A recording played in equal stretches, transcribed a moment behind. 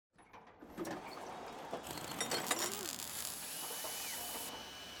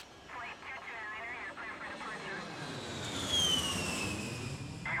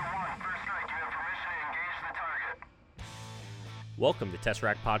Welcome to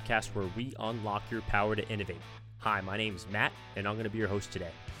Tesseract Podcast, where we unlock your power to innovate. Hi, my name is Matt, and I'm going to be your host today.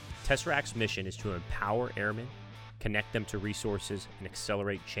 Tesseract's mission is to empower airmen, connect them to resources, and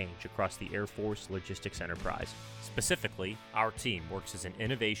accelerate change across the Air Force logistics enterprise. Specifically, our team works as an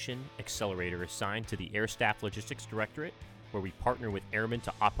innovation accelerator assigned to the Air Staff Logistics Directorate, where we partner with airmen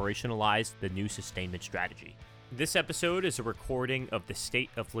to operationalize the new sustainment strategy. This episode is a recording of The State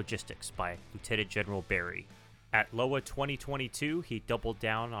of Logistics by Lieutenant General Barry. At LOA 2022, he doubled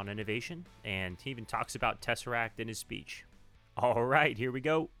down on innovation, and he even talks about Tesseract in his speech. All right, here we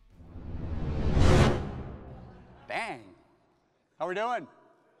go. Bang. How we doing?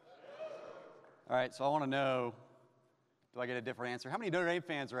 All right, so I want to know, do I get a different answer? How many Notre Dame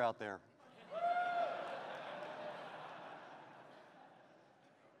fans are out there?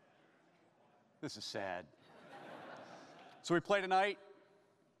 This is sad. So we play tonight.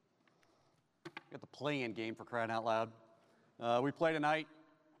 We got the play-in game, for crying out loud. We play tonight,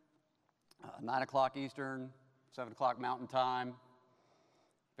 9 o'clock Eastern, 7 o'clock Mountain Time.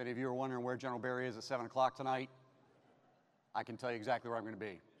 If any of you are wondering where General Barry is at 7 o'clock tonight, I can tell you exactly where I'm going to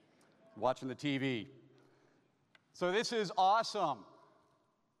be. Watching the TV. So this is awesome.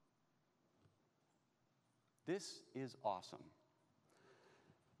 This is awesome.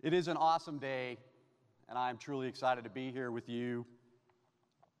 It is an awesome day, and I am truly excited to be here with you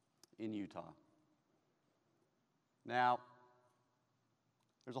in Utah. Now,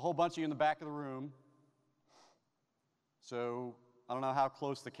 there's a whole bunch of you in the back of the room, so I don't know how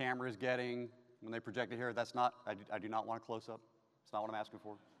close the camera is getting when they project it here. I do not want a close-up. It's not what I'm asking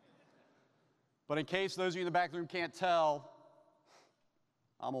for. But in case those of you in the back of the room can't tell,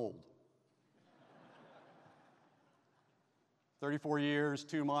 I'm old. 34 years,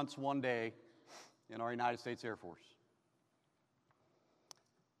 2 months, 1 day in our United States Air Force.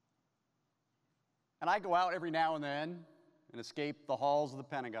 And I go out every now and then and escape the halls of the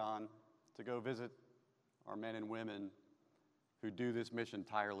Pentagon to go visit our men and women who do this mission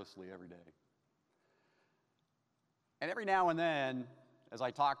tirelessly every day. And every now and then, as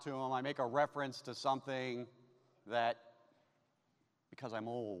I talk to them, I make a reference to something that, because I'm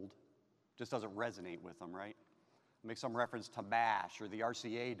old, just doesn't resonate with them, right? I make some reference to MASH or the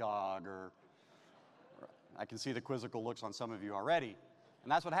RCA dog, or I can see the quizzical looks on some of you already.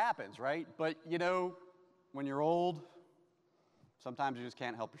 And that's what happens, right? But you know, when you're old, sometimes you just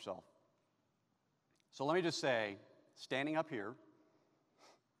can't help yourself. So let me just say, standing up here,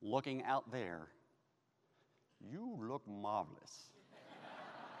 looking out there, you look marvelous.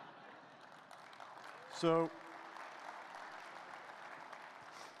 So,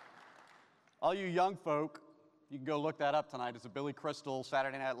 all you young folk, you can go look that up tonight. It's a Billy Crystal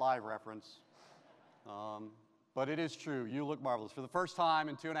Saturday Night Live reference. But it is true, you look marvelous. For the first time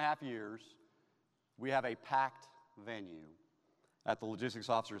in 2.5 years, we have a packed venue at the Logistics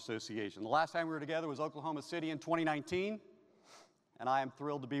Officers Association. The last time we were together was Oklahoma City in 2019, and I am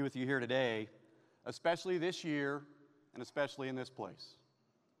thrilled to be with you here today, especially this year and especially in this place.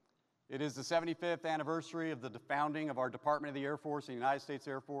 It is the 75th anniversary of the founding of our Department of the Air Force, the United States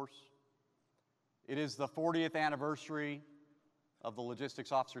Air Force. It is the 40th anniversary of the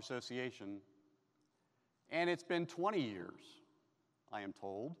Logistics Officers Association. And it's been 20 years, I am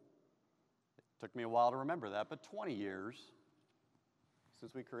told. It took me a while to remember that, but 20 years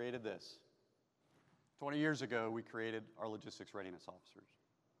since we created this. 20 years ago, we created our Logistics Readiness Officers.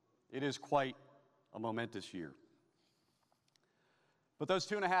 It is quite a momentous year. But those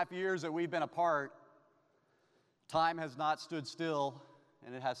 2.5 years that we've been apart, time has not stood still,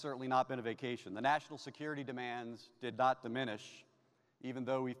 and it has certainly not been a vacation. The national security demands did not diminish, even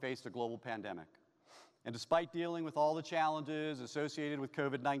though we faced a global pandemic. And despite dealing with all the challenges associated with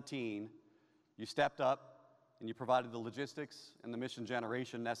COVID-19, you stepped up and you provided the logistics and the mission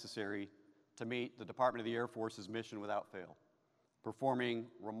generation necessary to meet the Department of the Air Force's mission without fail, performing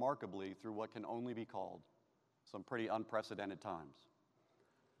remarkably through what can only be called some pretty unprecedented times.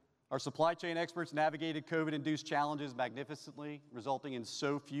 Our supply chain experts navigated COVID-induced challenges magnificently, resulting in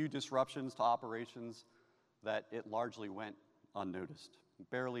so few disruptions to operations that it largely went unnoticed,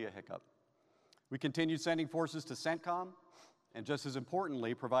 barely a hiccup. We continued sending forces to CENTCOM, and just as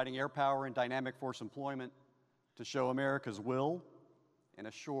importantly, providing air power and dynamic force employment to show America's will and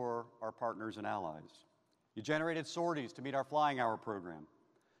assure our partners and allies. You generated sorties to meet our flying hour program.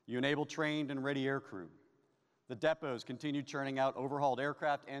 You enabled trained and ready aircrew. The depots continued churning out overhauled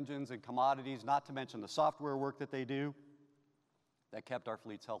aircraft, engines, and commodities, not to mention the software work that they do that kept our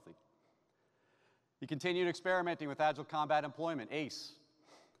fleets healthy. You continued experimenting with Agile Combat Employment, ACE,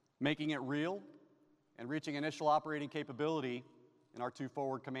 making it real and reaching initial operating capability in our two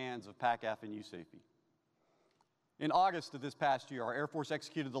forward commands of PACAF and USAFE. In August of this past year, our Air Force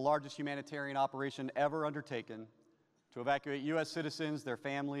executed the largest humanitarian operation ever undertaken to evacuate U.S. citizens, their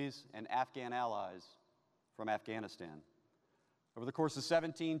families, and Afghan allies from Afghanistan. Over the course of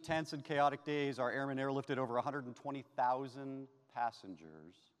 17 tense and chaotic days, our airmen airlifted over 120,000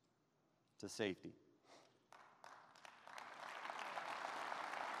 passengers to safety.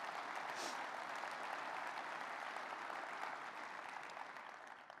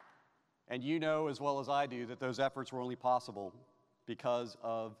 And you know as well as I do that those efforts were only possible because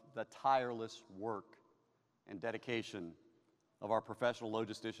of the tireless work and dedication of our professional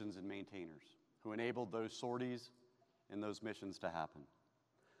logisticians and maintainers who enabled those sorties and those missions to happen.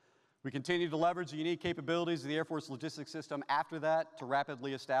 We continue to leverage the unique capabilities of the Air Force logistics system after that to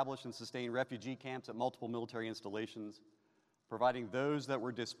rapidly establish and sustain refugee camps at multiple military installations, providing those that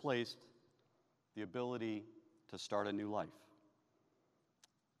were displaced the ability to start a new life.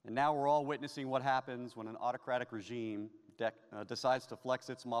 And now we're all witnessing what happens when an autocratic regime decides to flex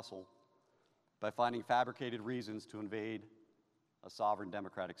its muscle by finding fabricated reasons to invade a sovereign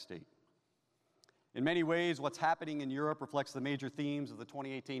democratic state. In many ways, what's happening in Europe reflects the major themes of the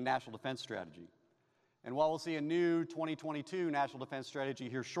 2018 National Defense Strategy. And while we'll see a new 2022 National Defense Strategy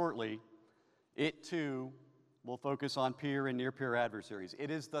here shortly, it too will focus on peer and near-peer adversaries.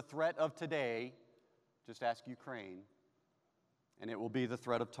 It is the threat of today, just ask Ukraine, and it will be the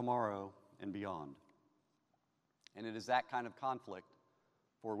threat of tomorrow and beyond. And it is that kind of conflict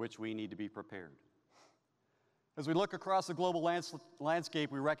for which we need to be prepared. As we look across the global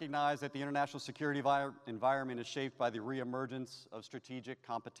landscape, we recognize that the international security environment is shaped by the reemergence of strategic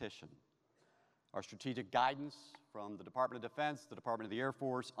competition. Our strategic guidance from the Department of Defense, the Department of the Air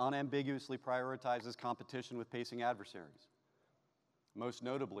Force, unambiguously prioritizes competition with pacing adversaries. Most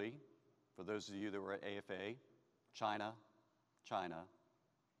notably, for those of you that were at AFA, China, China,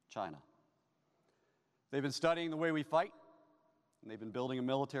 China. They've been studying the way we fight, and they've been building a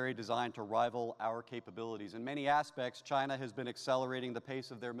military designed to rival our capabilities. In many aspects, China has been accelerating the pace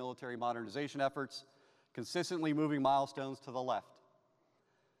of their military modernization efforts, consistently moving milestones to the left.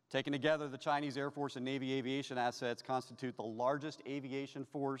 Taken together, the Chinese Air Force and Navy aviation assets constitute the largest aviation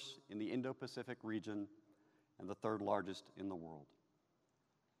force in the Indo-Pacific region and the third largest in the world.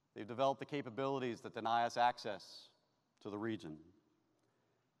 They've developed the capabilities that deny us access to the region.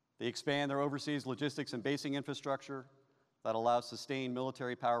 They expand their overseas logistics and basing infrastructure that allows sustained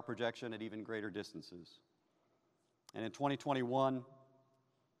military power projection at even greater distances. And in 2021,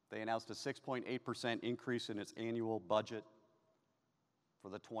 they announced a 6.8% increase in its annual budget for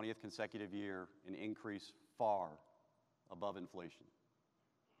the 20th consecutive year, an increase far above inflation.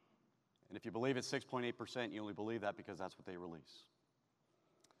 And if you believe it's 6.8%, you only believe that because that's what they release.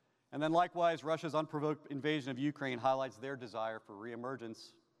 And then likewise, Russia's unprovoked invasion of Ukraine highlights their desire for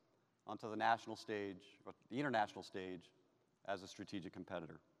reemergence onto the national stage, or the international stage, as a strategic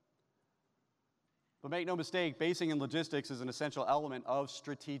competitor. But make no mistake, basing and logistics is an essential element of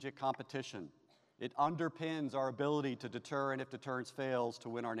strategic competition. It underpins our ability to deter, and if deterrence fails, to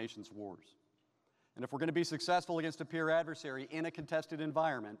win our nation's wars. And if we're going to be successful against a peer adversary in a contested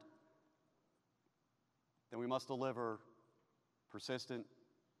environment, then we must deliver persistent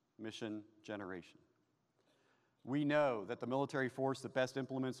mission generation. We know that the military force that best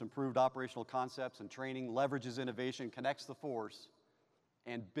implements improved operational concepts and training, leverages innovation, connects the force,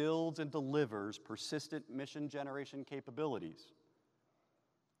 and builds and delivers persistent mission generation capabilities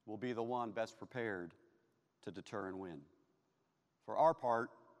will be the one best prepared to deter and win. For our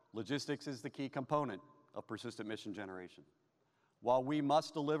part, logistics is the key component of persistent mission generation. While we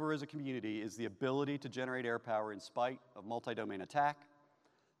must deliver as a community is the ability to generate air power in spite of multi-domain attack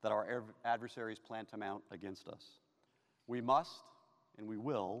that our adversaries plan to mount against us. We must, and we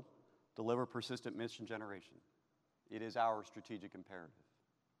will, deliver persistent mission generation. It is our strategic imperative.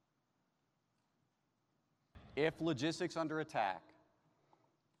 If logistics under attack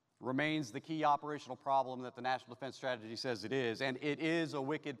remains the key operational problem that the National Defense Strategy says it is, and it is a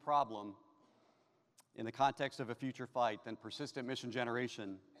wicked problem in the context of a future fight, then persistent mission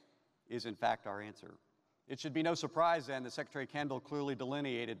generation is in fact our answer. It should be no surprise then that Secretary Kendall clearly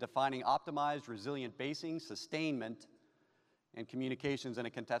delineated defining optimized, resilient basing, sustainment, and communications in a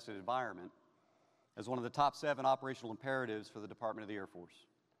contested environment as one of the top 7 operational imperatives for the Department of the Air Force.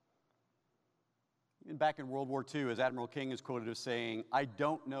 And back in World War II, as Admiral King is quoted as saying, "I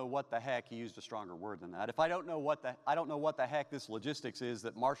don't know what the heck," he used a stronger word than that, I don't know what the heck this logistics is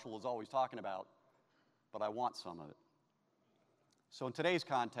that Marshall is always talking about, but I want some of it. So in today's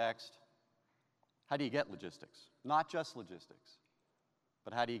context, how do you get logistics? Not just logistics,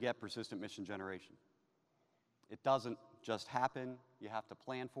 but how do you get persistent mission generation? It doesn't just happen. You have to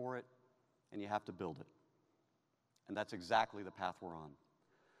plan for it, and you have to build it. and that's exactly the path we're on.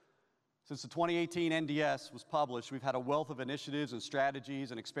 Since the 2018 NDS was published, we've had a wealth of initiatives and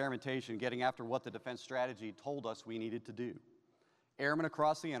strategies and experimentation getting after what the defense strategy told us we needed to do. Airmen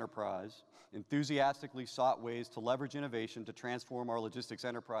across the enterprise enthusiastically sought ways to leverage innovation to transform our logistics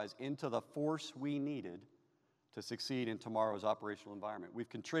enterprise into the force we needed to succeed in tomorrow's operational environment. We've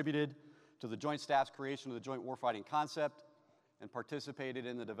contributed to the Joint Staff's creation of the Joint Warfighting Concept and participated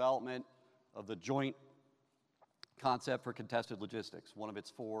in the development of the Joint Concept for Contested Logistics, one of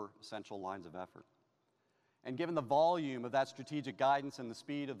its 4 essential lines of effort. And given the volume of that strategic guidance and the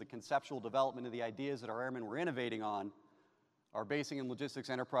speed of the conceptual development of the ideas that our airmen were innovating on, our basing and logistics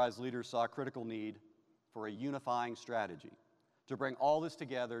enterprise leaders saw a critical need for a unifying strategy to bring all this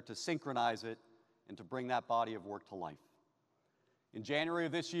together, to synchronize it, and to bring that body of work to life. In January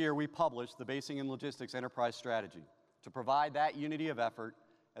of this year, we published the Basing and Logistics Enterprise Strategy to provide that unity of effort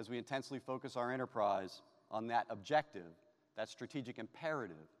as we intensely focus our enterprise on that objective, that strategic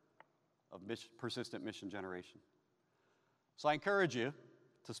imperative of persistent mission generation. So I encourage you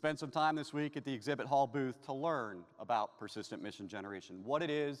to spend some time this week at the exhibit hall booth to learn about persistent mission generation, what it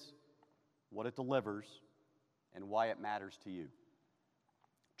is, what it delivers, and why it matters to you.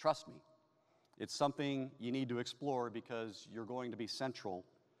 Trust me, it's something you need to explore because you're going to be central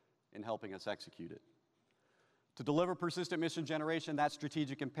in helping us execute it. To deliver persistent mission generation, that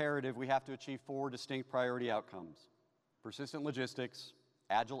strategic imperative, we have to achieve 4 distinct priority outcomes: persistent logistics,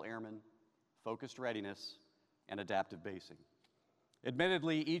 agile airmen, focused readiness, and adaptive basing.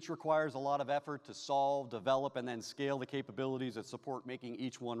 Admittedly, each requires a lot of effort to solve, develop, and then scale the capabilities that support making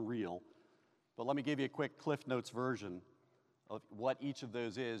each one real. But let me give you a quick Cliff Notes version of what each of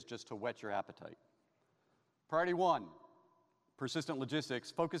those is, just to whet your appetite. Priority 1, persistent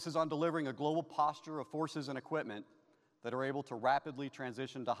logistics, focuses on delivering a global posture of forces and equipment that are able to rapidly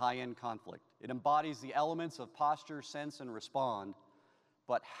transition to high-end conflict. It embodies the elements of posture, sense, and respond,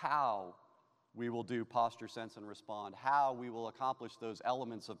 but how we will do posture, sense, and respond, how we will accomplish those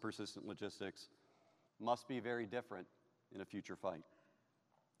elements of persistent logistics, must be very different in a future fight.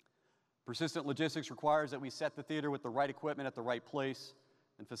 Persistent logistics requires that we set the theater with the right equipment at the right place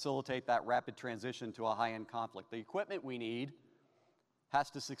and facilitate that rapid transition to a high-end conflict. The equipment we need has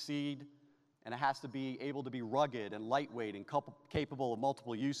to succeed, and it has to be able to be rugged and lightweight and capable of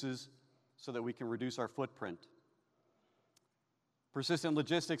multiple uses so that we can reduce our footprint. Persistent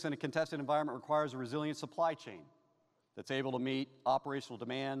logistics in a contested environment requires a resilient supply chain that's able to meet operational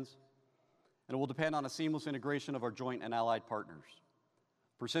demands, and it will depend on a seamless integration of our joint and allied partners.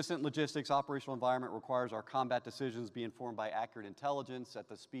 Persistent logistics operational environment requires our combat decisions be informed by accurate intelligence at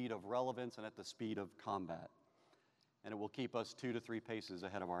the speed of relevance and at the speed of combat. And it will keep us 2 to 3 paces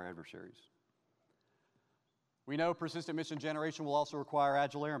ahead of our adversaries. We know persistent mission generation will also require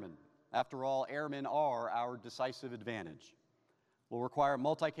agile airmen. After all, airmen are our decisive advantage. We'll require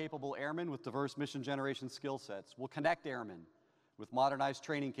multi-capable airmen with diverse mission generation skill sets. We'll connect airmen with modernized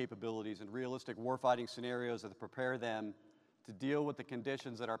training capabilities and realistic warfighting scenarios that prepare them to deal with the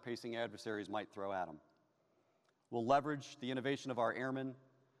conditions that our pacing adversaries might throw at them. We'll leverage the innovation of our airmen,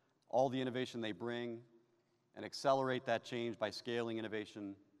 all the innovation they bring, and accelerate that change by scaling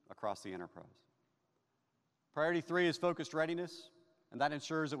innovation across the enterprise. Priority 3 is focused readiness, and that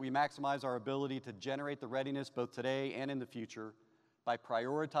ensures that we maximize our ability to generate the readiness both today and in the future by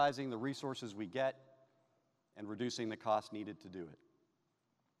prioritizing the resources we get and reducing the cost needed to do it.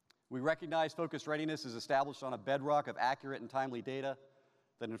 We recognize focused readiness is established on a bedrock of accurate and timely data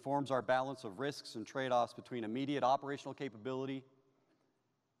that informs our balance of risks and trade-offs between immediate operational capability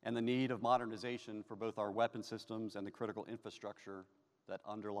and the need of modernization for both our weapon systems and the critical infrastructure that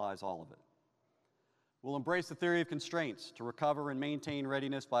underlies all of it. We'll embrace the theory of constraints to recover and maintain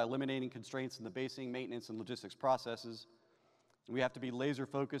readiness by eliminating constraints in the basing, maintenance, and logistics processes. We have to be laser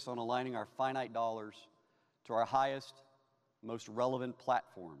focused on aligning our finite dollars to our highest, most relevant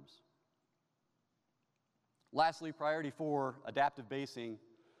platforms. Lastly, priority 4, adaptive basing,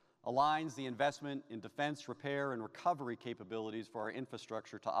 aligns the investment in defense, repair, and recovery capabilities for our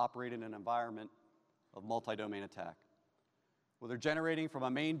infrastructure to operate in an environment of multi-domain attack. Whether generating from a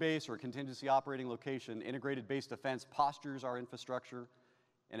main base or a contingency operating location, integrated base defense postures our infrastructure,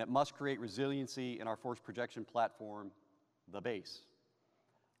 and it must create resiliency in our force projection platform, the base.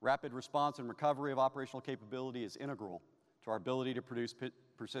 Rapid response and recovery of operational capability is integral to our ability to produce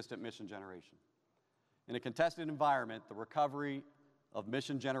persistent mission generation. In a contested environment, the recovery of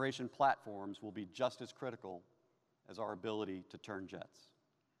mission generation platforms will be just as critical as our ability to turn jets.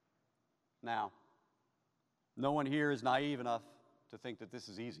 Now, no one here is naive enough to think that this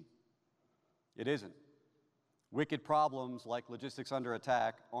is easy. It isn't. Wicked problems like logistics under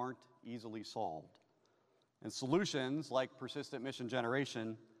attack aren't easily solved. And solutions like persistent mission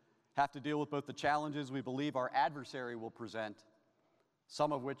generation have to deal with both the challenges we believe our adversary will present,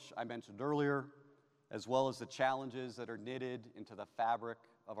 some of which I mentioned earlier, as well as the challenges that are knitted into the fabric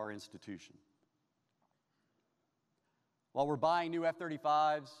of our institution. While we're buying new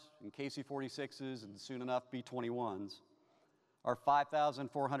F-35s and KC-46s and soon enough B-21s, our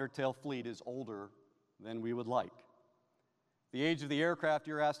 5,400 tail fleet is older than we would like. The age of the aircraft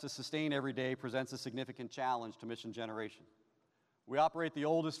you're asked to sustain every day presents a significant challenge to mission generation. We operate the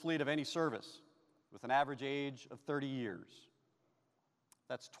oldest fleet of any service with an average age of 30 years.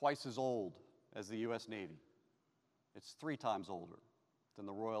 That's twice as old as the U.S. Navy. It's 3 times older than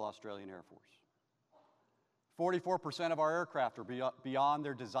the Royal Australian Air Force. 44% of our aircraft are beyond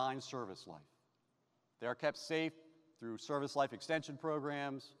their design service life. They are kept safe through service life extension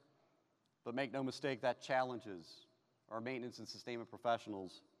programs, but make no mistake, that challenges our maintenance and sustainment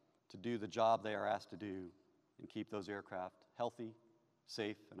professionals to do the job they are asked to do and keep those aircraft healthy,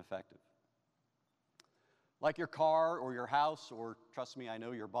 safe, and effective. Like your car or your house, or trust me, I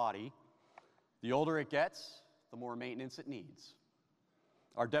know your body, the older it gets, the more maintenance it needs.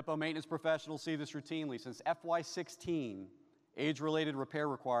 Our depot maintenance professionals see this routinely. Since FY16, age-related repair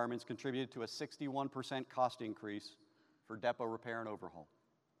requirements contributed to a 61% cost increase for depot repair and overhaul.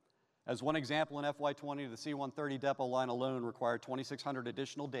 As one example, in FY20, the C-130 depot line alone required 2,600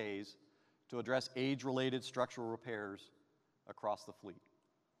 additional days to address age-related structural repairs across the fleet.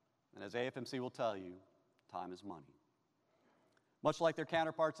 And as AFMC will tell you, time is money. Much like their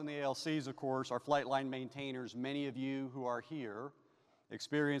counterparts in the ALCs, of course, our flight line maintainers, many of you who are here,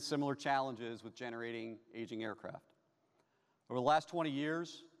 experience similar challenges with generating aging aircraft. Over the last 20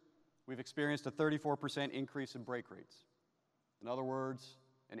 years, we've experienced a 34% increase in break rates. In other words,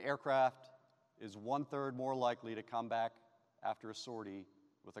 an aircraft is 1/3 more likely to come back after a sortie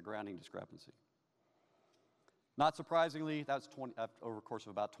with a grounding discrepancy. Not surprisingly, that's over the course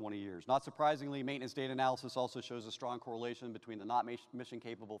of about 20 years. Not surprisingly, maintenance data analysis also shows a strong correlation between the not mission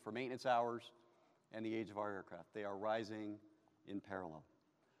capable for maintenance hours and the age of our aircraft. They are rising in parallel.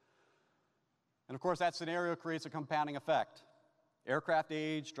 And of course, that scenario creates a compounding effect. Aircraft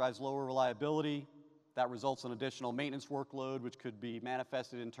age drives lower reliability. That results in additional maintenance workload, which could be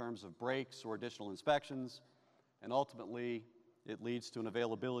manifested in terms of breaks or additional inspections. And ultimately, it leads to an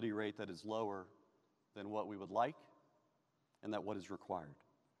availability rate that is lower than what we would like and that what is required.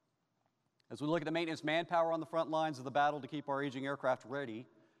 As we look at the maintenance manpower on the front lines of the battle to keep our aging aircraft ready,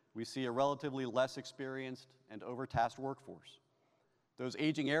 we see a relatively less experienced and overtasked workforce. Those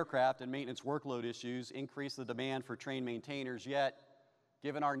aging aircraft and maintenance workload issues increase the demand for trained maintainers, yet,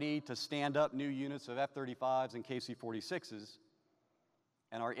 given our need to stand up new units of F-35s and KC-46s,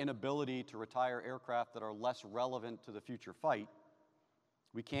 and our inability to retire aircraft that are less relevant to the future fight,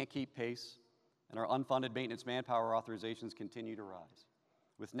 we can't keep pace, and our unfunded maintenance manpower authorizations continue to rise,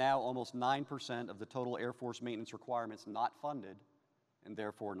 with now almost 9% of the total Air Force maintenance requirements not funded and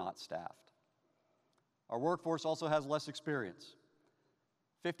therefore not staffed. Our workforce also has less experience.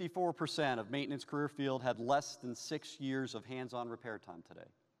 54% of maintenance career field had less than 6 years of hands-on repair time today.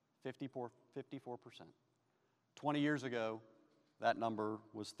 54%. 20 years ago, that number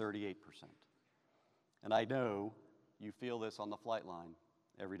was 38%. And I know you feel this on the flight line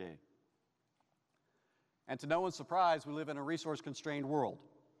every day. And to no one's surprise, we live in a resource-constrained world.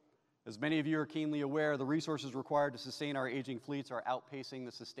 As many of you are keenly aware, the resources required to sustain our aging fleets are outpacing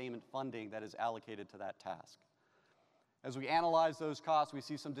the sustainment funding that is allocated to that task. As we analyze those costs, we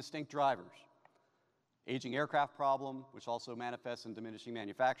see some distinct drivers. Aging aircraft problem, which also manifests in diminishing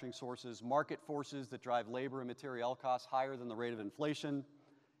manufacturing sources, market forces that drive labor and material costs higher than the rate of inflation,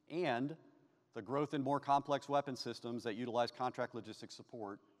 and the growth in more complex weapon systems that utilize contract logistics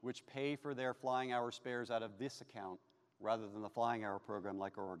support, which pay for their flying hour spares out of this account rather than the flying hour program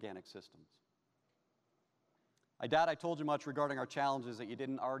like our organic systems. I doubt I told you much regarding our challenges that you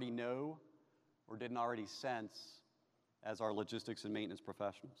didn't already know or didn't already sense as our logistics and maintenance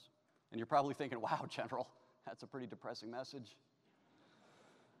professionals. And you're probably thinking, wow, General, that's a pretty depressing message.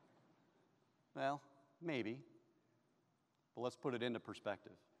 Well, maybe, but let's put it into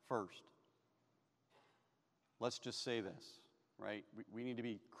perspective. First, let's just say this, right? We need to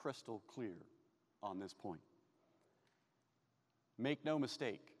be crystal clear on this point. Make no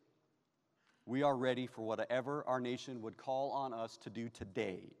mistake, we are ready for whatever our nation would call on us to do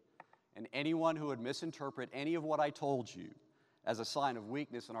today. And anyone who would misinterpret any of what I told you as a sign of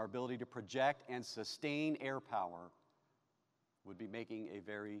weakness in our ability to project and sustain air power would be making a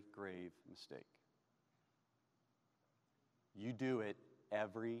very grave mistake. You do it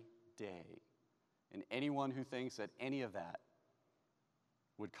every day. And anyone who thinks that any of that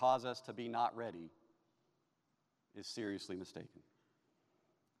would cause us to be not ready is seriously mistaken.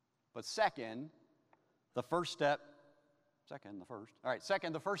 But second, the first step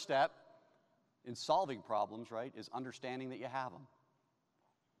in solving problems, right, is understanding that you have them.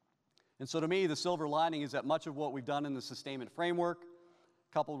 And so to me, the silver lining is that much of what we've done in the sustainment framework,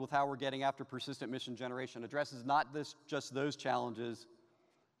 coupled with how we're getting after persistent mission generation, addresses not just those challenges,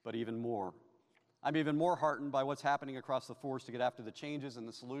 but even more. I'm even more heartened by what's happening across the force to get after the changes and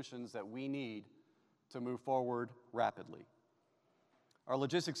the solutions that we need to move forward rapidly. Our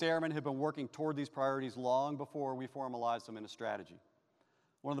logistics airmen have been working toward these priorities long before we formalized them in a strategy.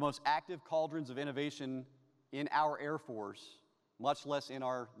 One of the most active cauldrons of innovation in our Air Force, much less in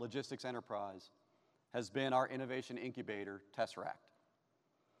our logistics enterprise, has been our innovation incubator, Tesseract.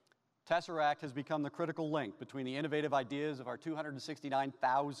 Tesseract has become the critical link between the innovative ideas of our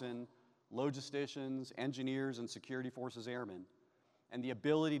 269,000 logisticians, engineers, and security forces airmen, and the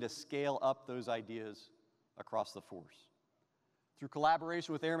ability to scale up those ideas across the force. Through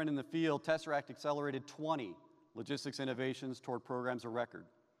collaboration with airmen in the field, Tesseract accelerated 20 logistics innovations toward programs of record,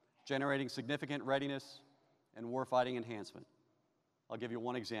 generating significant readiness and warfighting enhancement. I'll give you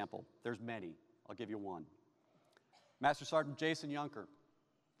one example. There's many. I'll give you one. Master Sergeant Jason Junker,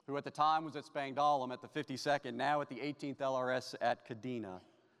 who at the time was at Spangdahlem at the 52nd, now at the 18th LRS at Kadena,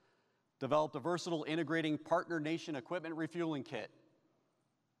 developed a versatile integrating partner nation equipment refueling kit,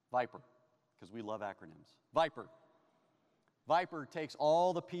 VIPER, because we love acronyms. VIPER. VIPER takes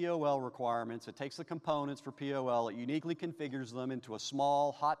all the POL requirements, it takes the components for POL, it uniquely configures them into a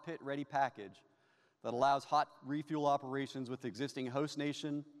small hot pit ready package that allows hot refuel operations with existing host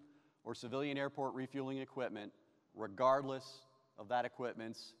nation or civilian airport refueling equipment, regardless of that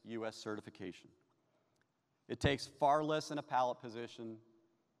equipment's U.S. certification. It takes far less than a pallet position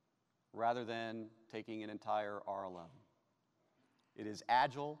rather than taking an entire R11. It is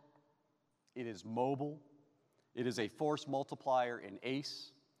agile, it is mobile, it is a force multiplier in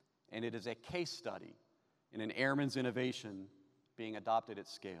ACE, and it is a case study in an airman's innovation being adopted at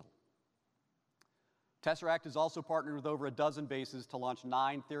scale. Tesseract has also partnered with over a dozen bases to launch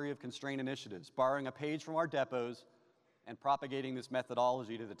 9 theory of constraint initiatives, borrowing a page from our depots and propagating this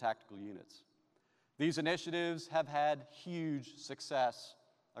methodology to the tactical units. These initiatives have had huge success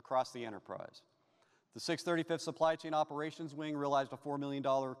across the enterprise. The 635th Supply Chain Operations Wing realized a $4 million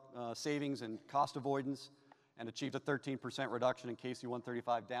savings in cost avoidance and achieved a 13% reduction in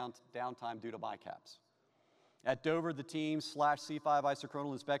KC-135 downtime due to MICAPs. At Dover, the team slashed C5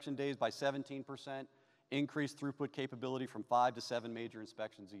 isochronal inspection days by 17%, increased throughput capability from 5 to 7 major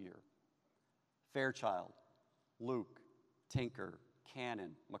inspections a year. Fairchild, Luke, Tinker,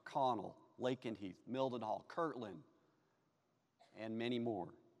 Cannon, McConnell, Lakenheath, Mildenhall, Kirtland, and many more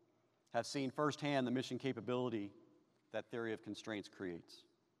have seen firsthand the mission capability that theory of constraints creates.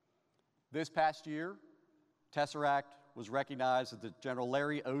 This past year, Tesseract was recognized as the General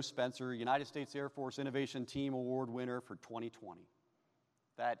Larry O. Spencer United States Air Force Innovation Team Award winner for 2020.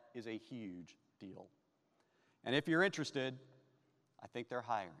 That is a huge deal. And if you're interested, I think they're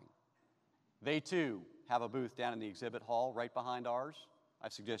hiring. They too have a booth down in the exhibit hall right behind ours. I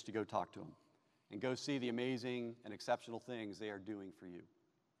suggest you go talk to them and go see the amazing and exceptional things they are doing for you.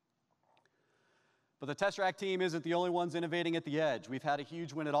 But the Tesseract team isn't the only ones innovating at the edge. We've had a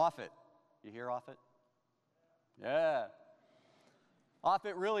huge win at Offutt. You hear Offutt? Yeah.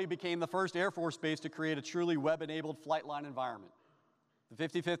 Offutt really became the first Air Force base to create a truly web-enabled flight line environment. The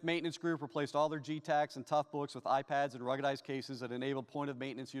 55th Maintenance Group replaced all their GTACs and Tough Books with iPads and ruggedized cases that enabled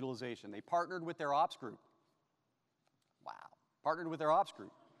point-of-maintenance utilization. They partnered with their ops group. Wow. Partnered with their ops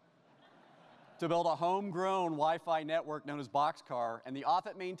group to build a homegrown Wi-Fi network known as Boxcar, and the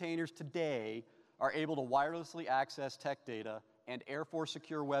Offutt maintainers today are able to wirelessly access tech data and Air Force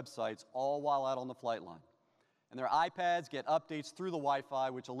secure websites all while out on the flight line. And their iPads get updates through the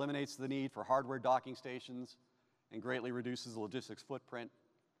Wi-Fi, which eliminates the need for hardware docking stations and greatly reduces the logistics footprint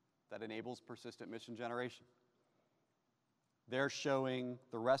that enables persistent mission generation. They're showing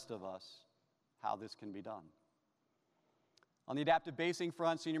the rest of us how this can be done. On the adaptive basing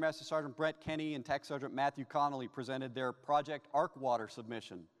front, Senior Master Sergeant Brett Kenny and Tech Sergeant Matthew Connolly presented their Project ArcWater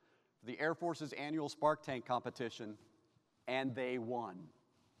submission for the Air Force's annual Spark Tank competition, and they won.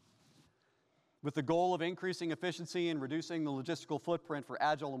 With the goal of increasing efficiency and reducing the logistical footprint for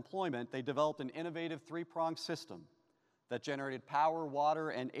agile employment, they developed an innovative 3-pronged system that generated power, water,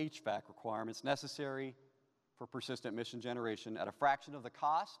 and HVAC requirements necessary for persistent mission generation at a fraction of the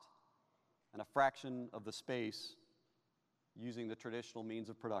cost and a fraction of the space using the traditional means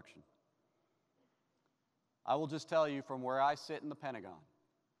of production. I will just tell you from where I sit in the Pentagon,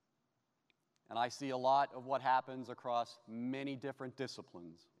 and I see a lot of what happens across many different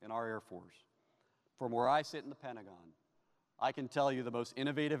disciplines in our Air Force. from where I sit in the Pentagon, I can tell you the most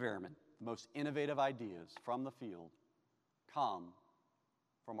innovative airmen, the most innovative ideas from the field come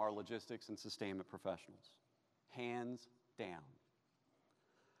from our logistics and sustainment professionals, hands down.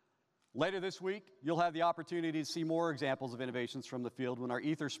 Later this week, you'll have the opportunity to see more examples of innovations from the field when our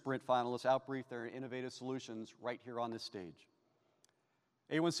Ether Sprint finalists outbrief their innovative solutions right here on this stage.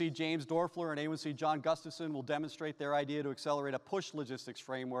 A1C James Dorfler and A1C John Gustafson will demonstrate their idea to accelerate a push logistics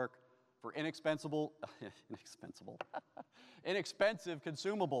framework for inexpensive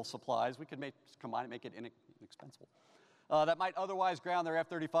consumable supplies. We could combine it, make it inexpensive. That might otherwise ground their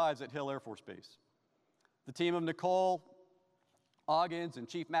F-35s at Hill Air Force Base. The team of Nicole Oggins and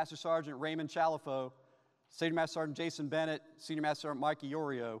Chief Master Sergeant Raymond Chalifo, Senior Master Sergeant Jason Bennett, Senior Master Sergeant Mike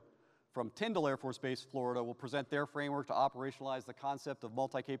Iorio from Tyndall Air Force Base, Florida, will present their framework to operationalize the concept of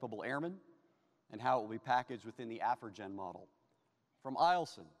multi-capable airmen and how it will be packaged within the AFRIGEN model. From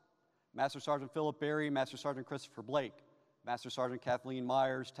Eielson, Master Sergeant Philip Berry, Master Sergeant Christopher Blake, Master Sergeant Kathleen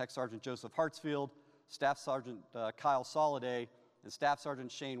Myers, Tech Sergeant Joseph Hartsfield, Staff Sergeant Kyle Soliday, and Staff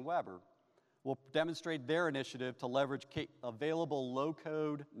Sergeant Shane Weber will demonstrate their initiative to leverage available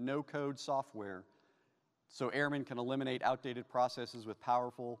low-code, no-code software so airmen can eliminate outdated processes with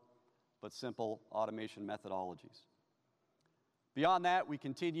powerful but simple automation methodologies. Beyond that, we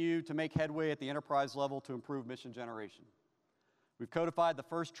continue to make headway at the enterprise level to improve mission generation. We've codified the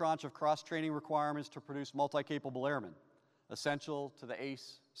first tranche of cross-training requirements to produce multi-capable airmen, essential to the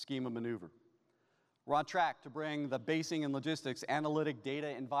ACE scheme of maneuver. We're on track to bring the Basing and Logistics Analytic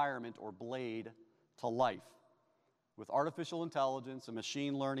Data Environment, or BLADE, to life with artificial intelligence and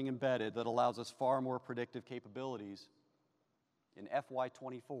machine learning embedded that allows us far more predictive capabilities in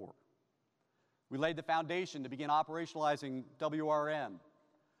FY24. We laid the foundation to begin operationalizing WRM,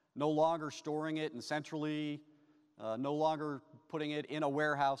 no longer storing it and centrally, no longer putting it in a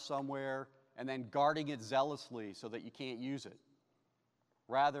warehouse somewhere and then guarding it zealously so that you can't use it.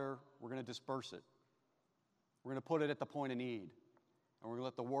 Rather, we're going to disperse it. We're going to put it at the point of need, and we're going to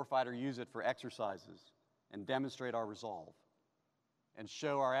let the warfighter use it for exercises and demonstrate our resolve and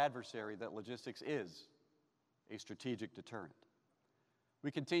show our adversary that logistics is a strategic deterrent.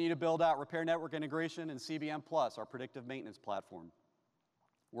 We continue to build out repair network integration and CBM Plus, our predictive maintenance platform.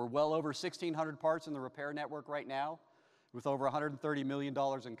 We're well over 1,600 parts in the repair network right now, with over $130 million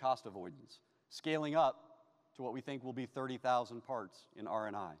in cost avoidance, scaling up to what we think will be 30,000 parts in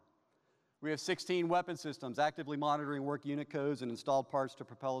R&I. We have 16 weapon systems actively monitoring work unit codes and installed parts to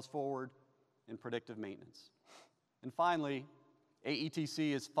propel us forward in predictive maintenance. And finally,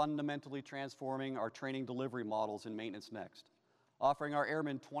 AETC is fundamentally transforming our training delivery models in Maintenance Next, offering our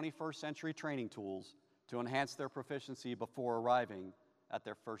airmen 21st century training tools to enhance their proficiency before arriving at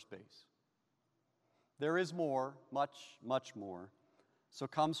their first base. There is more, much, much more, so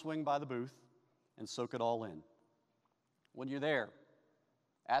come swing by the booth and soak it all in. When you're there,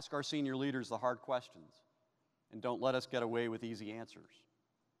 ask our senior leaders the hard questions, and don't let us get away with easy answers.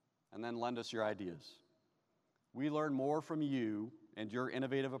 And then lend us your ideas. We learn more from you and your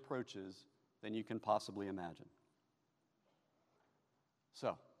innovative approaches than you can possibly imagine.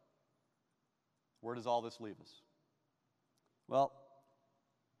 So, where does all this leave us? Well,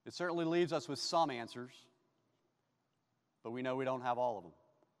 it certainly leaves us with some answers, but we know we don't have all of them.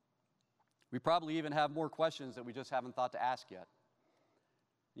 We probably even have more questions that we just haven't thought to ask yet.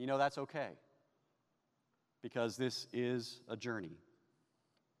 You know, that's okay, because this is a journey,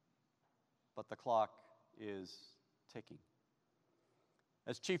 but the clock is ticking.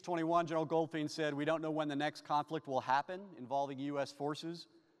 As Chief 21 General Goldfein said, we don't know when the next conflict will happen involving U.S. forces,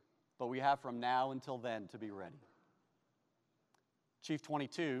 but we have from now until then to be ready. Chief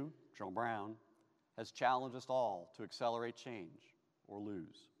 22, General Brown, has challenged us all to accelerate change or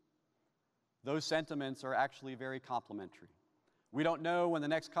lose. Those sentiments are actually very complementary. We don't know when the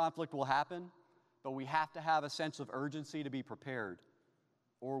next conflict will happen, but we have to have a sense of urgency to be prepared,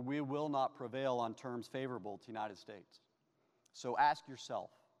 or we will not prevail on terms favorable to the United States. So ask yourself,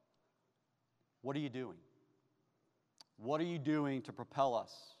 what are you doing? What are you doing to propel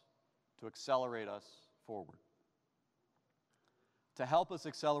us, to accelerate us forward? To help us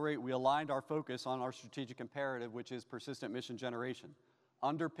accelerate, we aligned our focus on our strategic imperative, which is persistent mission generation,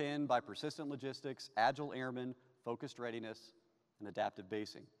 underpinned by persistent logistics, agile airmen, focused readiness, and adaptive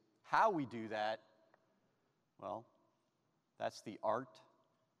basing. How we do that, well, that's the art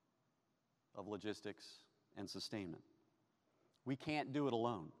of logistics and sustainment. We can't do it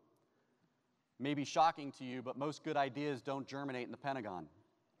alone. May be shocking to you, but most good ideas don't germinate in the Pentagon.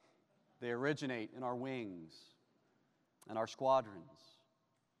 They originate in our wings and our squadrons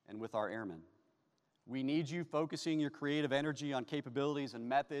and with our airmen. We need you focusing your creative energy on capabilities and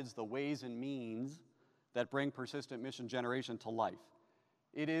methods, the ways and means that bring persistent mission generation to life.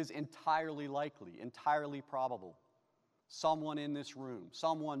 It is entirely likely, entirely probable, someone in this room,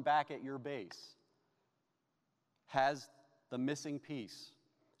 someone back at your base, has the missing piece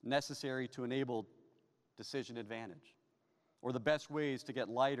necessary to enable decision advantage, or the best ways to get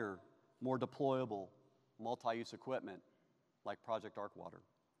lighter, more deployable, multi-use equipment like Project Arcwater.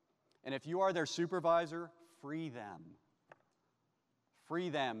 And if you are their supervisor, free them. Free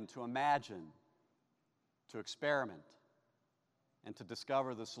them to imagine, to experiment, and to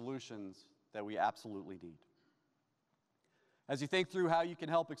discover the solutions that we absolutely need. As you think through how you can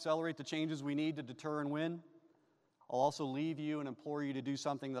help accelerate the changes we need to deter and win, I'll also leave you and implore you to do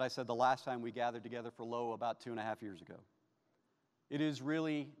something that I said the last time we gathered together for Lowe about 2.5 years ago. It is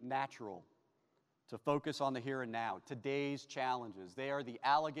really natural to focus on the here and now, today's challenges. They are the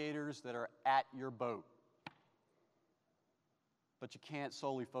alligators that are at your boat. But you can't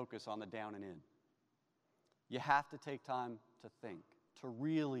solely focus on the down and in. You have to take time to think, to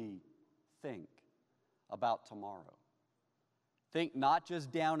really think about tomorrow. Think not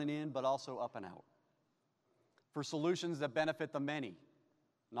just down and in, but also up and out, for solutions that benefit the many,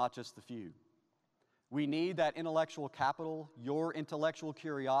 not just the few. We need that intellectual capital, your intellectual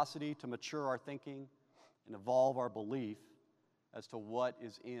curiosity, to mature our thinking and evolve our belief as to what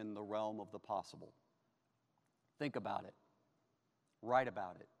is in the realm of the possible. Think about it. Write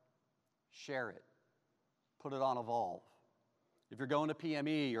about it. Share it. Put it on Evolve. If you're going to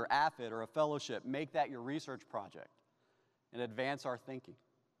PME or AFIT or a fellowship, make that your research project and advance our thinking.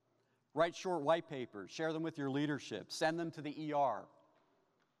 Write short white papers. Share them with your leadership. Send them to the ER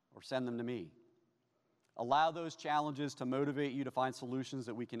or send them to me. Allow those challenges to motivate you to find solutions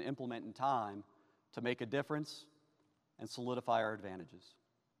that we can implement in time to make a difference and solidify our advantages.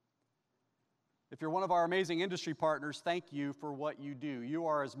 If you're one of our amazing industry partners, thank you for what you do. You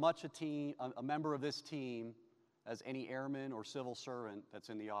are as much a member of this team as any airman or civil servant that's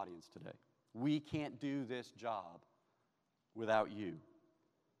in the audience today. We can't do this job without you.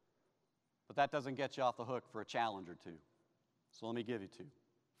 But that doesn't get you off the hook for a challenge or two. So let me give you two.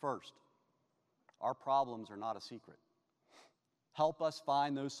 First, our problems are not a secret. Help us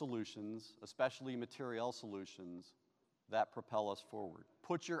find those solutions, especially material solutions, that propel us forward.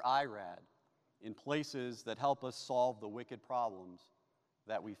 Put your IRAD in places that help us solve the wicked problems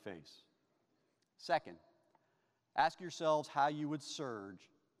that we face. Second, ask yourselves how you would surge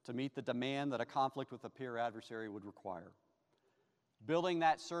to meet the demand that a conflict with a peer adversary would require. Building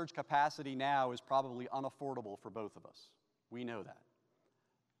that surge capacity now is probably unaffordable for both of us. We know that.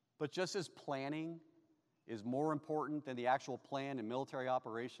 But just as planning is more important than the actual plan in military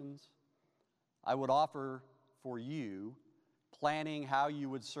operations, I would offer for you planning how you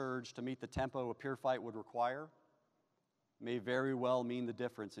would surge to meet the tempo a peer fight would require may very well mean the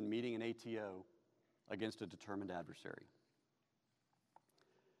difference in meeting an ATO against a determined adversary.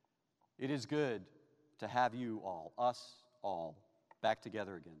 It is good to have you all, us all, back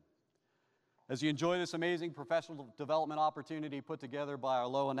together again. As you enjoy this amazing professional development opportunity put together by our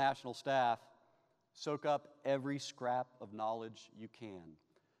LOA national staff, soak up every scrap of knowledge you can.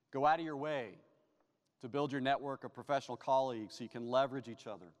 Go out of your way to build your network of professional colleagues so you can leverage each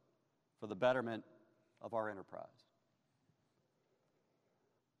other for the betterment of our enterprise.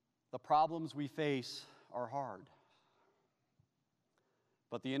 The problems we face are hard,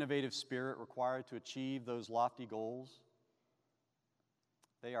 but the innovative spirit required to achieve those lofty goals,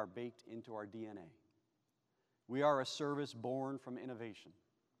 they are baked into our DNA. We are a service born from innovation,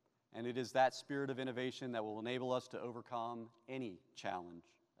 and it is that spirit of innovation that will enable us to overcome any challenge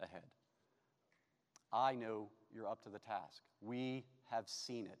ahead. I know you're up to the task. We have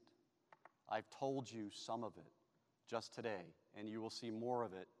seen it. I've told you some of it just today, and you will see more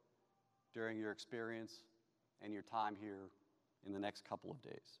of it during your experience and your time here in the next couple of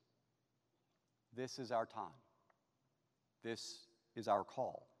days. This is our time. This is our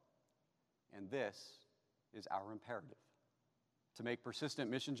call. And this is our imperative, to make persistent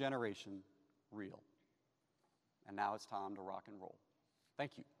mission generation real. And now it's time to rock and roll.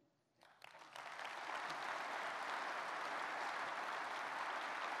 Thank you.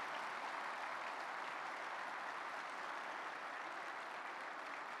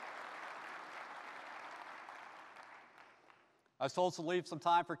 I was told to leave some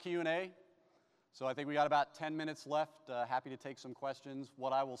time for Q&A, so I think we got about 10 minutes left. Happy to take some questions.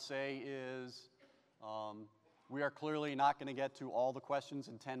 What I will say is we are clearly not going to get to all the questions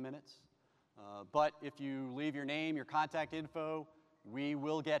in 10 minutes, but if you leave your name, your contact info, we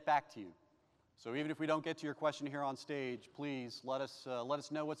will get back to you. So even if we don't get to your question here on stage, please let us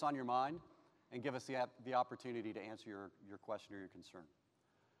know what's on your mind and give us the opportunity to answer your question or your concern.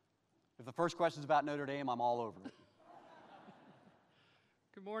 If the first question is about Notre Dame, I'm all over it.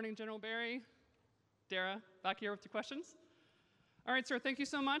 Good morning, General Barry. Dara, back here with your questions. All right, sir, thank you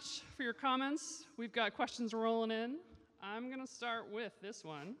so much for your comments. We've got questions rolling in. I'm going to start with this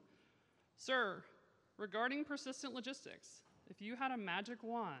one. Sir, regarding persistent logistics, if you had a magic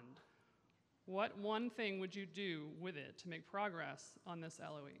wand, what one thing would you do with it to make progress on this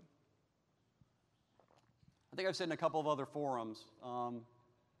LOE? I think I've said in a couple of other forums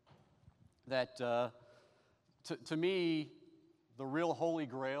that to me, the real holy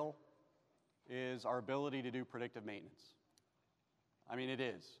grail is our ability to do predictive maintenance. I mean, it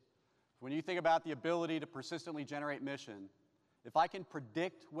is. When you think about the ability to persistently generate mission, if I can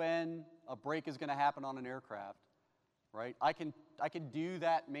predict when a break is going to happen on an aircraft, right, I can do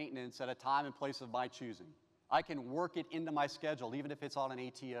that maintenance at a time and place of my choosing. I can work it into my schedule, even if it's on an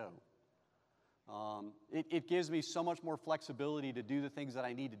ATO. It gives me so much more flexibility to do the things that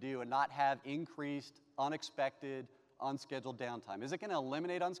I need to do and not have increased, unexpected, unscheduled downtime. Is it going to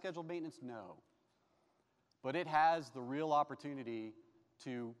eliminate unscheduled maintenance? No. But it has the real opportunity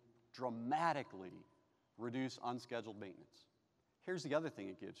to dramatically reduce unscheduled maintenance. Here's the other thing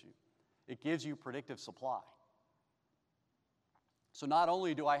it gives you. It gives you predictive supply. So not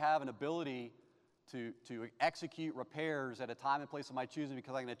only do I have an ability to execute repairs at a time and place of my choosing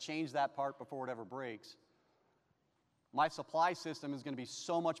because I'm going to change that part before it ever breaks, my supply system is going to be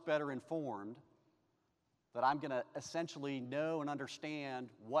so much better informed that I'm going to essentially know and understand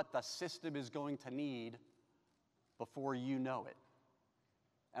what the system is going to need before you know it.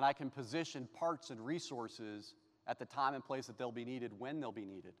 And I can position parts and resources at the time and place that they'll be needed when they'll be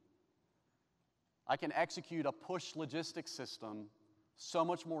needed. I can execute a push logistics system so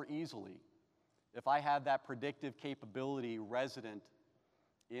much more easily if I have that predictive capability resident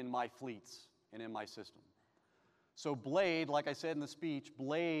in my fleets and in my system. So Blade, like I said in the speech,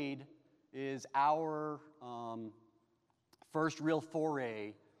 Blade is our first real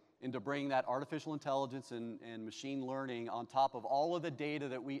foray into bringing that artificial intelligence and machine learning on top of all of the data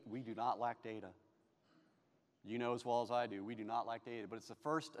that we do not lack data. You know as well as I do, we do not lack data, but it's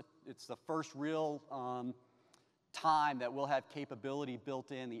the first real time that we'll have capability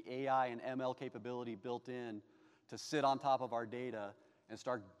built in, the AI and ML capability built in to sit on top of our data and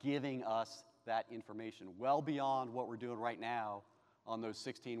start giving us that information well beyond what we're doing right now on those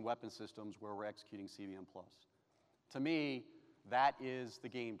 16 weapon systems where we're executing CVM+. To me, that is the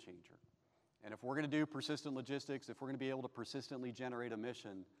game changer. And if we're going to do persistent logistics, if we're going to be able to persistently generate a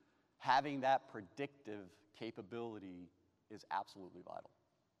mission, having that predictive capability is absolutely vital.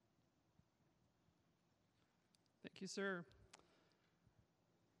 Thank you, sir.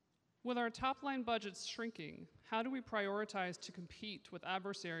 With our top-line budgets shrinking, how do we prioritize to compete with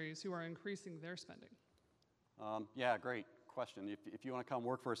adversaries who are increasing their spending? Yeah, great question. If you want to come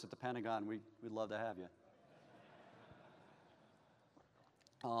work for us at the Pentagon, we'd love to have you.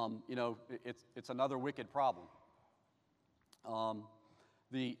 You know, it's another wicked problem.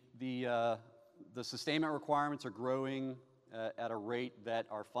 The sustainment requirements are growing at a rate that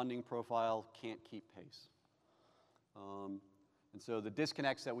our funding profile can't keep pace. And so the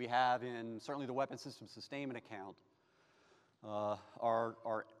disconnects that we have in certainly the weapon system sustainment account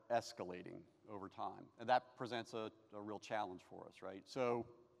are escalating over time. And that presents a real challenge for us, right? So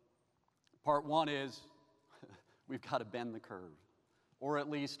part one is we've got to bend the curve, or at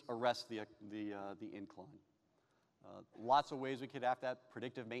least arrest the incline. Lots of ways we could after that.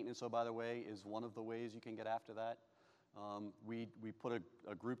 Predictive maintenance, oh, by the way, is one of the ways you can get after that. We put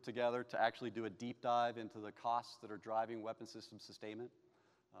a group together to actually do a deep dive into the costs that are driving weapon system sustainment.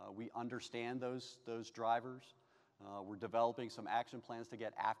 We understand those drivers. We're developing some action plans to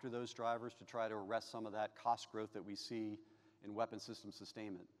get after those drivers to try to arrest some of that cost growth that we see in weapon system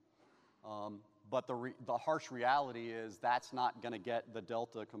sustainment. But the harsh reality is that's not going to get the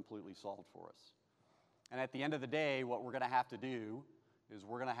delta completely solved for us. And at the end of the day, what we're going to have to do is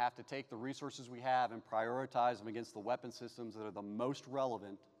we're going to have to take the resources we have and prioritize them against the weapon systems that are the most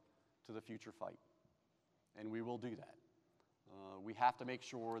relevant to the future fight. And we will do that. We have to make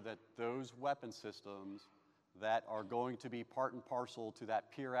sure that those weapon systems that are going to be part and parcel to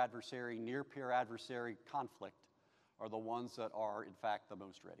that peer adversary, near peer adversary conflict are the ones that are, in fact, the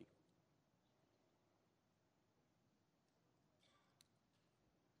most ready.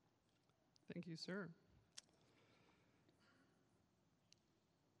 Thank you, sir.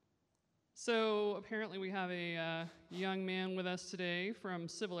 So apparently we have a young man with us today from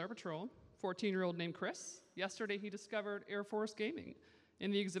Civil Air Patrol, 14-year-old named Chris. Yesterday he discovered Air Force Gaming in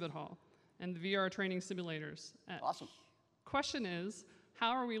the exhibit hall and the VR training simulators. Awesome. Question is,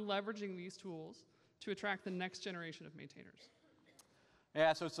 how are we leveraging these tools to attract the next generation of maintainers?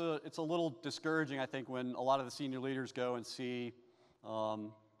 Yeah, so it's a little discouraging, I think, when a lot of the senior leaders go and see,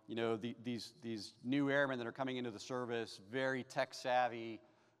 these new airmen that are coming into the service, very tech savvy,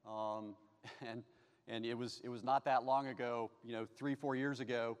 and it was not that long ago, 3-4 years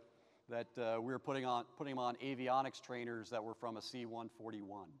ago, that we were putting them on avionics trainers that were from a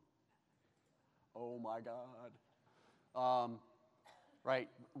C-141. Oh my God. Right,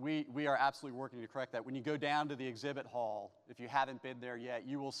 we are absolutely working to correct that. When you go down to the exhibit hall, if you haven't been there yet,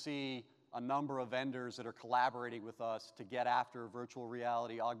 you will see a number of vendors that are collaborating with us to get after virtual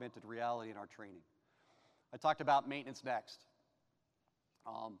reality, augmented reality in our training. I talked about Maintenance Next.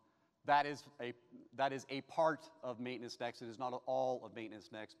 That is a part of Maintenance Next. It is not all of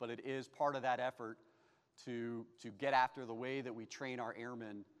Maintenance Next, but it is part of that effort to get after the way that we train our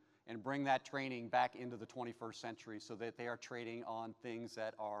airmen and bring that training back into the 21st century so that they are training on things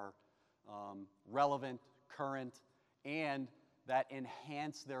that are relevant, current, and that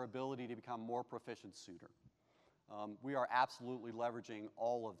enhance their ability to become more proficient sooner. We are absolutely leveraging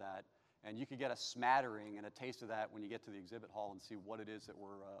all of that, and you can get a smattering and a taste of that when you get to the exhibit hall and see what it is that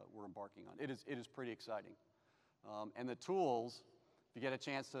we're embarking on. It is pretty exciting. And the tools, if you get a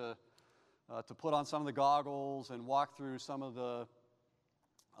chance to put on some of the goggles and walk through some of the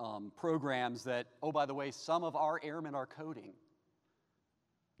programs that, oh, by the way, some of our airmen are coding.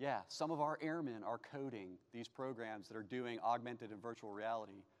 Yeah, some of our airmen are coding these programs that are doing augmented and virtual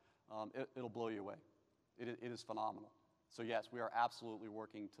reality. It'll blow you away. It is phenomenal. So yes, we are absolutely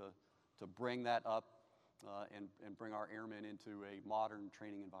working to bring that up and bring our airmen into a modern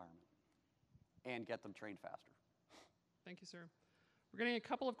training environment and get them trained faster. Thank you, sir. We're getting a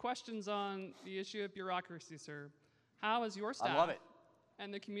couple of questions on the issue of bureaucracy, sir. How is your staff I love it.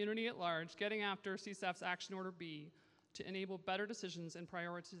 and the community at large getting after CSAF's Action Order B to enable better decisions and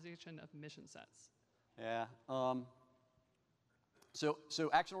prioritization of mission sets? Yeah. So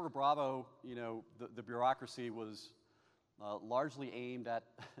Action Order Bravo, the bureaucracy was largely aimed at,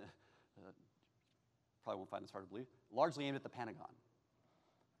 probably won't find this hard to believe, largely aimed at the Pentagon.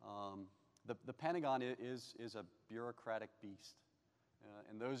 The Pentagon is a bureaucratic beast.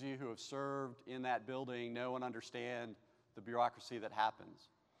 And those of you who have served in that building know and understand the bureaucracy that happens.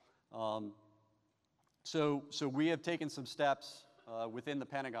 So we have taken some steps within the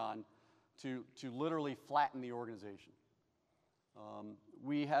Pentagon to literally flatten the organization.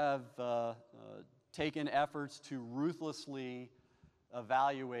 We have taken efforts to ruthlessly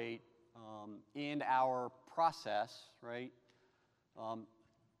evaluate in our process, right,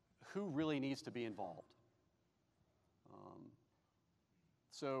 who really needs to be involved.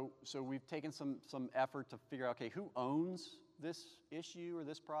 So we've taken some effort to figure out, okay, who owns this issue or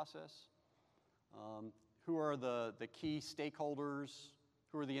this process? Who are the key stakeholders?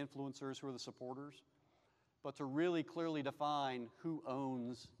 Who are the influencers? Who are the supporters? But to really clearly define who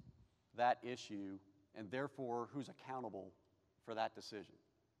owns that issue and therefore who's accountable for that decision.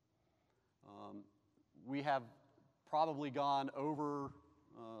 We have probably gone over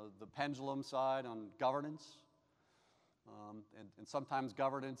the pendulum side on governance. And sometimes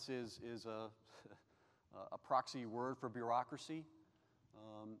governance is a proxy word for bureaucracy.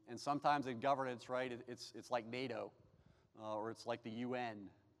 And sometimes in governance, right, it's like NATO, or it's like the UN.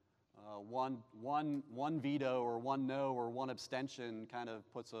 One veto or one no or one abstention kind of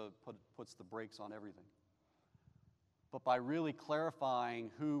puts the brakes on everything. But by really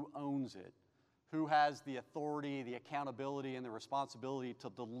clarifying who owns it, who has the authority, the accountability, and the responsibility to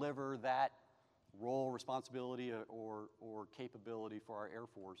deliver that role, responsibility, or capability for our Air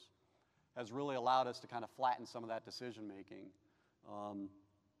Force, has really allowed us to kind of flatten some of that decision making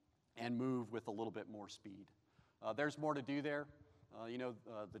and move with a little bit more speed. There's more to do there.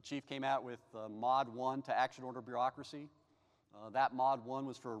 The chief came out with Mod 1 to Action Order Bureaucracy. That Mod 1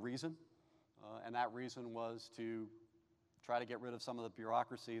 was for a reason, and that reason was to try to get rid of some of the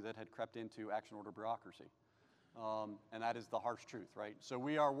bureaucracy that had crept into Action Order Bureaucracy. And that is the harsh truth, right? So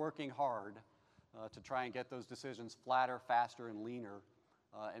we are working hard to try and get those decisions flatter, faster, and leaner,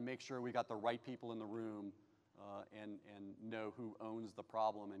 and make sure we got the right people in the room and know who owns the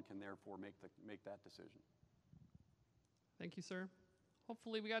problem and can therefore make that decision. Thank you, sir.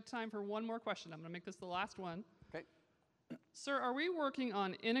 Hopefully we got time for one more question. I'm going to make this the last one. Okay. Sir, are we working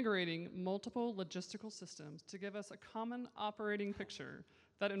on integrating multiple logistical systems to give us a common operating picture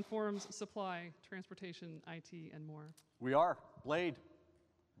that informs supply, transportation, IT, and more? We are. Blade.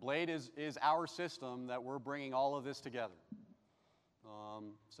 Blade is our system that we're bringing all of this together.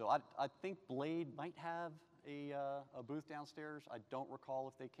 So I think Blade might have a booth downstairs. I don't recall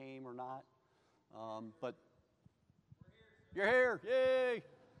if they came or not. But you're here, yay!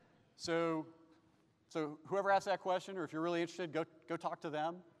 So So whoever asked that question, or if you're really interested, go talk to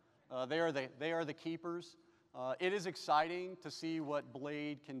them. They are the keepers. It is exciting to see what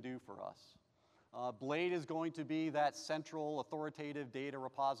Blade can do for us. Blade is going to be that central authoritative data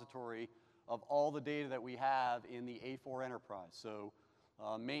repository of all the data that we have in the A4 enterprise. So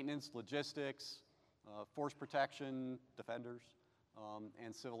maintenance, logistics, force protection, defenders,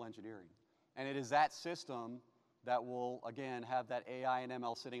 and civil engineering. And it is that system that will, again, have that AI and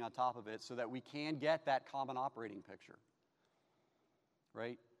ML sitting on top of it so that we can get that common operating picture,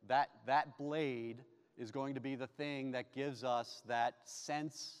 right? That Blade is going to be the thing that gives us that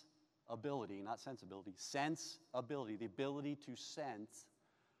sense-ability, not sensibility, sense-ability, the ability to sense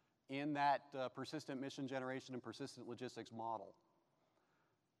in that persistent mission generation and persistent logistics model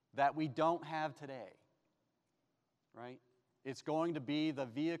that we don't have today, right? It's going to be the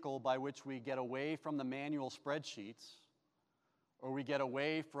vehicle by which we get away from the manual spreadsheets, or we get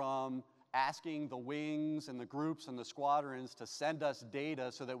away from asking the wings and the groups and the squadrons to send us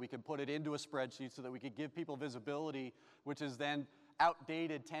data so that we can put it into a spreadsheet so that we could give people visibility, which is then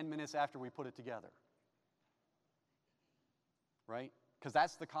outdated 10 minutes after we put it together, right? Because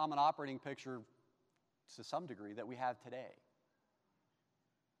that's the common operating picture to some degree that we have today.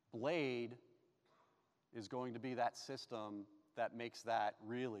 Blade is going to be that system that makes that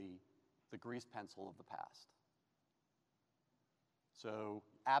really the grease pencil of the past. So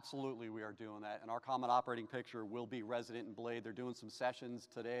absolutely we are doing that, and our common operating picture will be resident in Blade. They're doing some sessions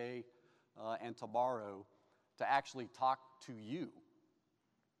today and tomorrow to actually talk to you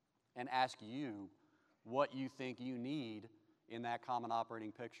and ask you what you think you need in that common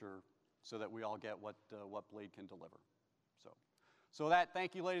operating picture so that we all get what Blade can deliver. So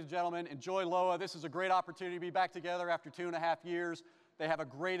thank you, ladies and gentlemen. Enjoy LOA. This is a great opportunity to be back together after 2.5 years. They have a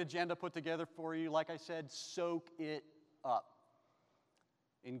great agenda put together for you. Like I said, soak it up.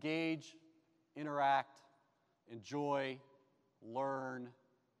 Engage, interact, enjoy, learn,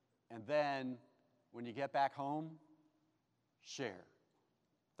 and then when you get back home, share.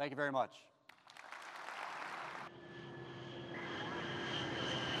 Thank you very much.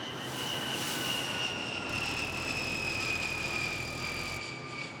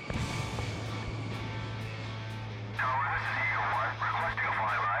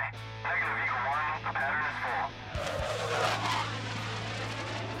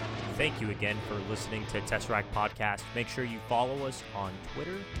 Thank you again for listening to Tesseract Podcast. Make sure you follow us on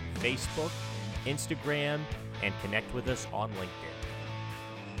Twitter, Facebook, Instagram, and connect with us on LinkedIn.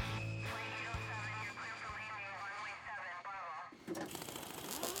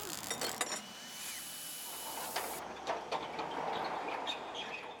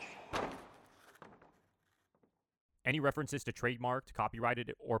 Any references to trademarked,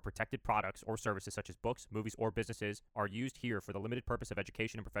 copyrighted, or protected products or services such as books, movies, or businesses are used here for the limited purpose of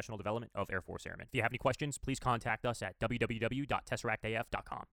education and professional development of Air Force Airmen. If you have any questions, please contact us at www.tesseractaf.com.